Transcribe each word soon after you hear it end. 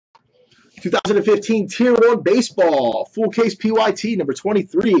2015 Tier 1 Baseball, full case PYT, number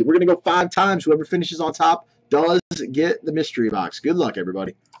 23. We're going to go 5 times. Whoever finishes on top does get the mystery box. Good luck,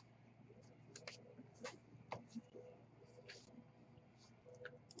 everybody.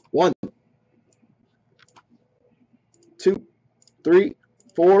 One, 2, 3,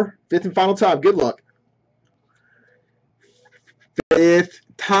 4, 5th and final time. Good luck. 5th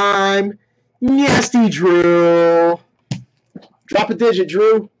time. Nasty Drew. Drop a digit,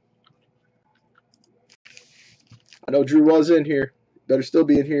 Drew. I know Drew was in here. Better still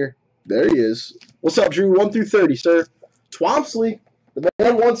be in here. There he is. What's up, Drew? 1 through 30, sir. Twomsley. The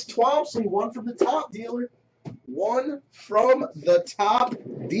man wants Twomsley. 1 from the top dealer. 1 from the top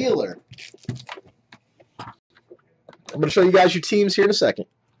dealer. I'm going to show you guys your teams here in a second.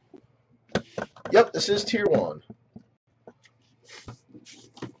 Yep, this is Tier 1.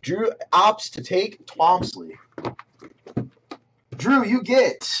 Drew opts to take Twomsley. Drew, you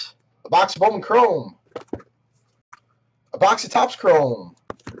get a box of Bowman Chrome, a box of Topps Chrome,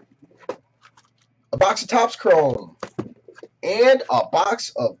 a box of Topps Chrome, and a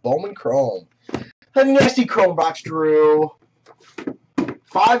box of Bowman Chrome. A nasty Chrome box, Drew.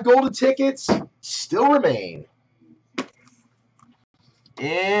 5 golden tickets still remain.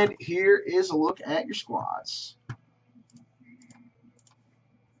 And here is a look at your squads.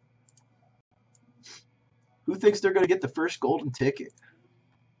 Who thinks they're going to get the first golden ticket?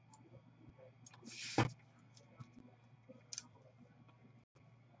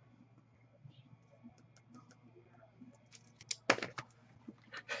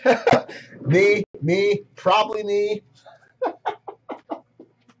 Me, probably me.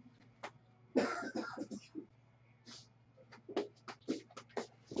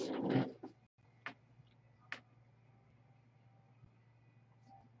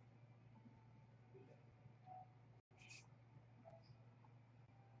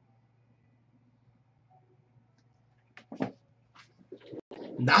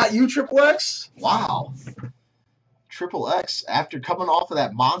 Not you, Triple X? Wow. Triple X, after coming off of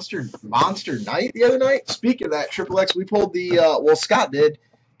that monster night the other night. Speaking of that, Triple X, we pulled the, well, Scott did,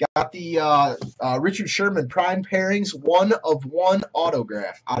 got the Richard Sherman prime pairings 1 of 1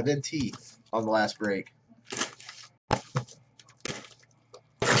 autograph out of NT on the last break.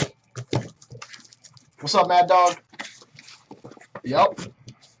 What's up, Mad Dog? Yep.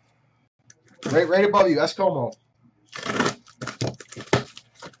 Right above you, Escomo.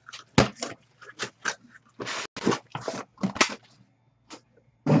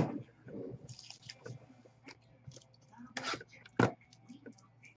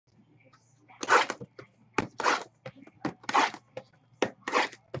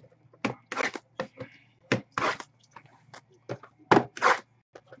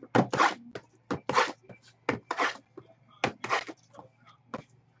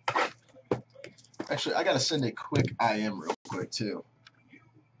 Actually, I got to send a quick IM real quick, too.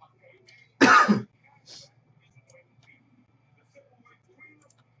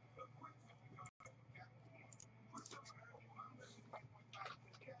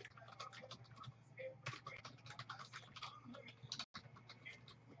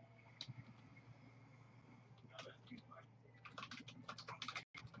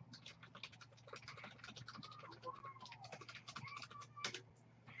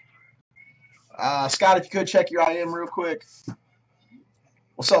 Scott, if you could check your IM real quick.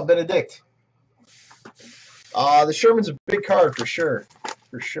 What's up, Benedict? The Sherman's a big card for sure.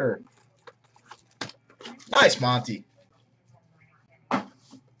 For sure. Nice, Monty.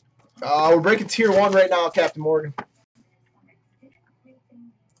 We're breaking Tier 1 right now, Captain Morgan.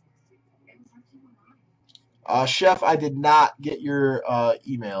 Chef, I did not get your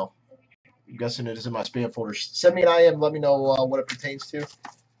email. I'm guessing it is in my spam folder. Send me an IM. Let me know what it pertains to.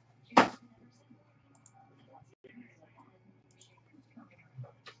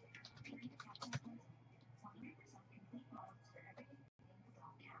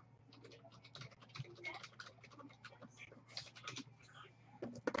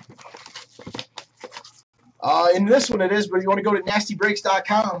 In this one it is, but you want to go to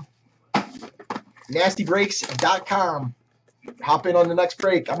nastybreaks.com. Nastybreaks.com. Hop in on the next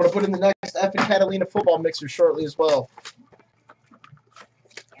break. I'm going to put in the next F and Catalina football mixer shortly as well.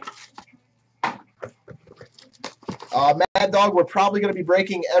 Mad Dog, we're probably going to be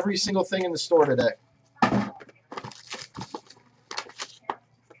breaking every single thing in the store today.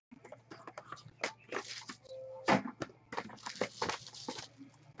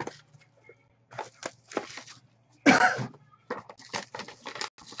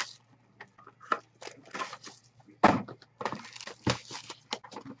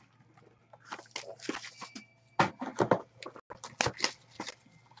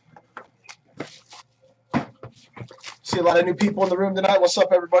 See a lot of new people in the room tonight. What's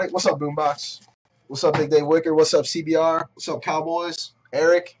up, everybody? What's up, Boombox? What's up, Big Dave Wicker? What's up, CBR? What's up, Cowboys?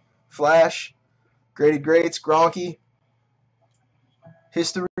 Eric, Flash, Graded Greats, Gronky,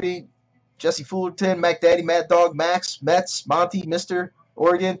 History, Jesse Fullerton, Mac Daddy, Mad Dog, Max, Mets, Monty, Mr.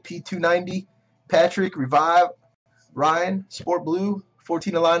 Oregon, P290, Patrick, Revive, Ryan, Sport Blue,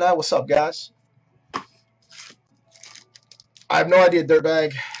 14 Illini. What's up, guys? I have no idea,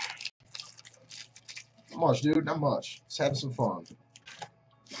 Dirtbag. Not much, dude. Not much. Just having some fun.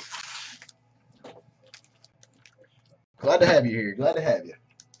 Glad to have you here. Glad to have you.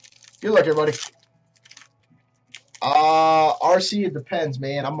 Good luck, everybody. RC, it depends,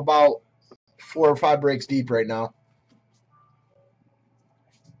 man. I'm about 4 or 5 breaks deep right now.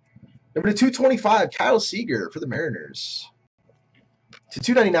 Number 225, Kyle Seager for the Mariners. To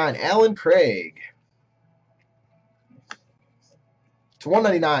 299, Alan Craig. To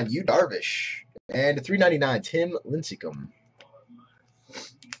 199, Yu Darvish. And to 399, Tim Lincecum.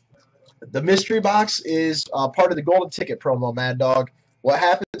 The mystery box is part of the golden ticket promo, Mad Dog. What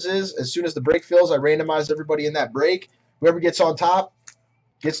happens is, as soon as the break fills, I randomize everybody in that break. Whoever gets on top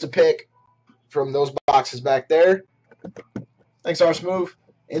gets to pick from those boxes back there. Thanks, R-Smooth.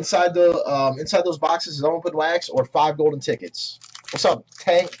 Inside those boxes is open wax or 5 golden tickets. What's up,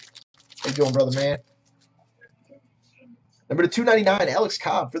 Tank? How you doing, brother, man? Number 299, Alex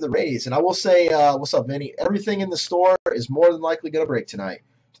Cobb for the Rays. And I will say, what's up, Vinny? Everything in the store is more than likely going to break tonight.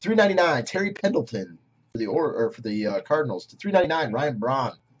 399, Terry Pendleton for the Cardinals. To 399, Ryan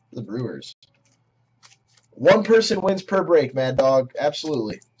Braun for the Brewers. One person wins per break, Mad Dog.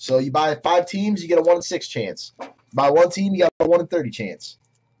 Absolutely. So you buy 5 teams, you get a 1 in 6 chance. Buy 1 team, you got a 1 in 30 chance.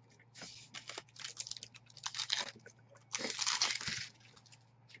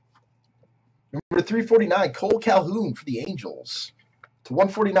 Number 349, Cole Calhoun for the Angels. To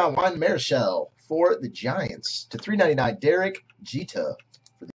 149, Juan Marichal for the Giants. To 399, Derek Jeter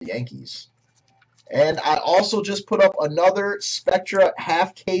for the Yankees. And I also just put up another Spectra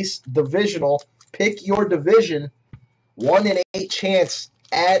half-case divisional. Pick your division. 1 in 8 chance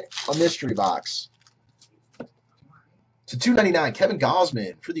at a mystery box. To 299, Kevin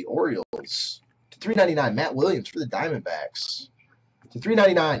Gausman for the Orioles. To 399, Matt Williams for the Diamondbacks. To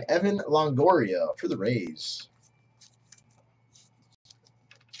 399, Evan Longoria for the Rays.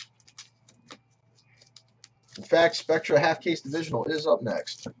 In fact, Spectra half-case divisional is up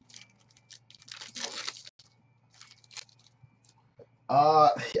next.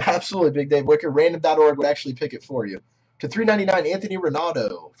 Absolutely, Big Dave Wicker. Random.org would actually pick it for you. To 399, Anthony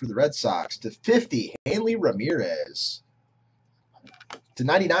Ronaldo for the Red Sox. To 50, Hanley Ramirez. To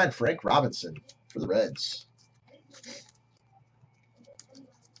 99, Frank Robinson for the Reds.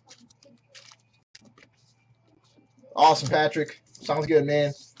 Awesome, Patrick. Sounds good, man.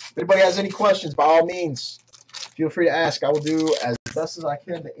 If anybody has any questions, by all means, feel free to ask. I will do as best as I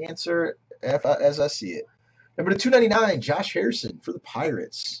can to answer as I see it. Number 299, Josh Harrison for the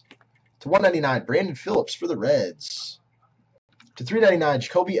Pirates. To 199, Brandon Phillips for the Reds. To 399,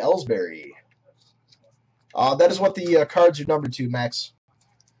 Jacoby Ellsbury. That is what the cards are numbered to, Max.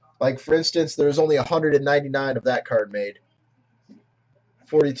 Like, for instance, there's only 199 of that card made.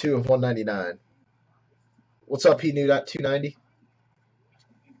 42 of 199. What's up, P-New.290?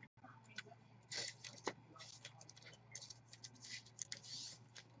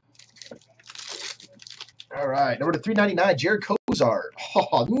 All right, number 399, Jared Kozart.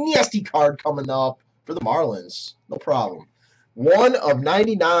 Oh, nasty card coming up for the Marlins. No problem. 1 of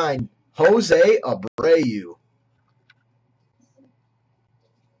 99, Jose Abreu.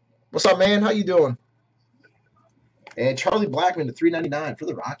 What's up, man? How you doing? And Charlie Blackmon to 399 for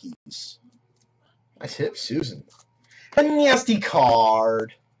the Rockies. Nice hit, Susan. A nasty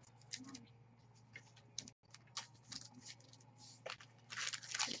card.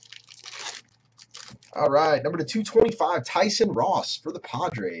 All right, number 225, Tyson Ross for the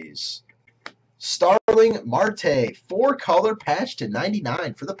Padres. Starling Marte, 4-color patch to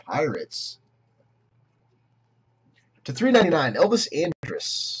 99 for the Pirates. To 399, Elvis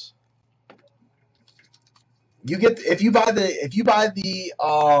Andrus. You get if you buy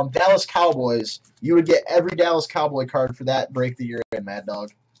the Dallas Cowboys, you would get every Dallas Cowboy card for that break that you're in, Mad Dog.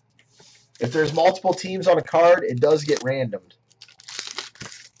 If there's multiple teams on a card, it does get randomed.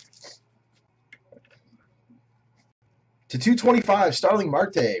 To 225, Starling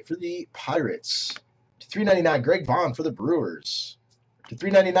Marte for the Pirates. To 399, Greg Vaughn for the Brewers. To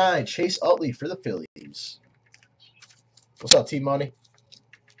 399, Chase Utley for the Phillies. What's up, Team Money?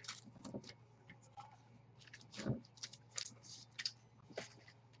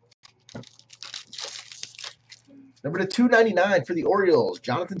 Number 299 for the Orioles,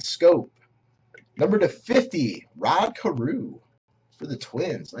 Jonathan Scope. Number to 50, Rod Carew for the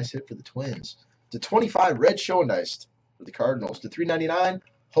Twins. Nice hit for the Twins. To 25, Red Schoendienst for the Cardinals. To 399,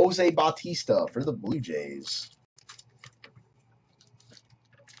 Jose Bautista for the Blue Jays.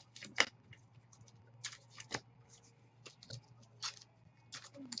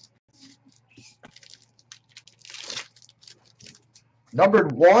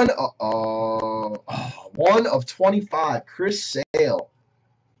 Numbered 1 of 25, Chris Sale.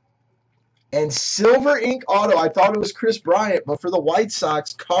 And silver ink auto, I thought it was Chris Bryant, but for the White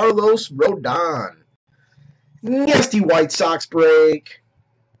Sox, Carlos Rodon. Nasty White Sox break.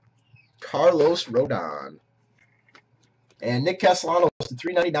 Carlos Rodon. And Nick Castellanos to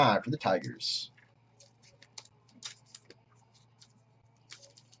 399 for the Tigers.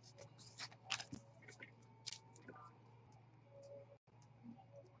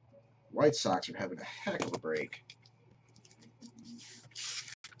 White Sox are having a heck of a break.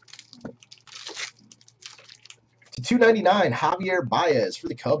 To 299, Javier Baez for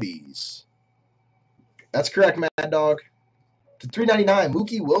the Cubbies. That's correct, Mad Dog. To 399,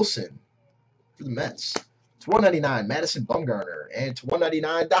 Mookie Wilson for the Mets. To 199, Madison Bumgarner. And to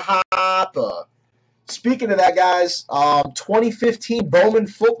 199, the Hoppa. Speaking of that, guys, 2015 Bowman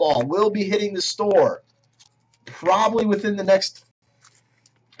football will be hitting the store probably within the next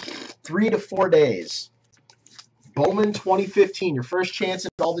 3 to 4 days. Bowman 2015, your first chance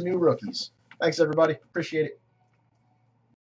at all the new rookies. Thanks, everybody. Appreciate it.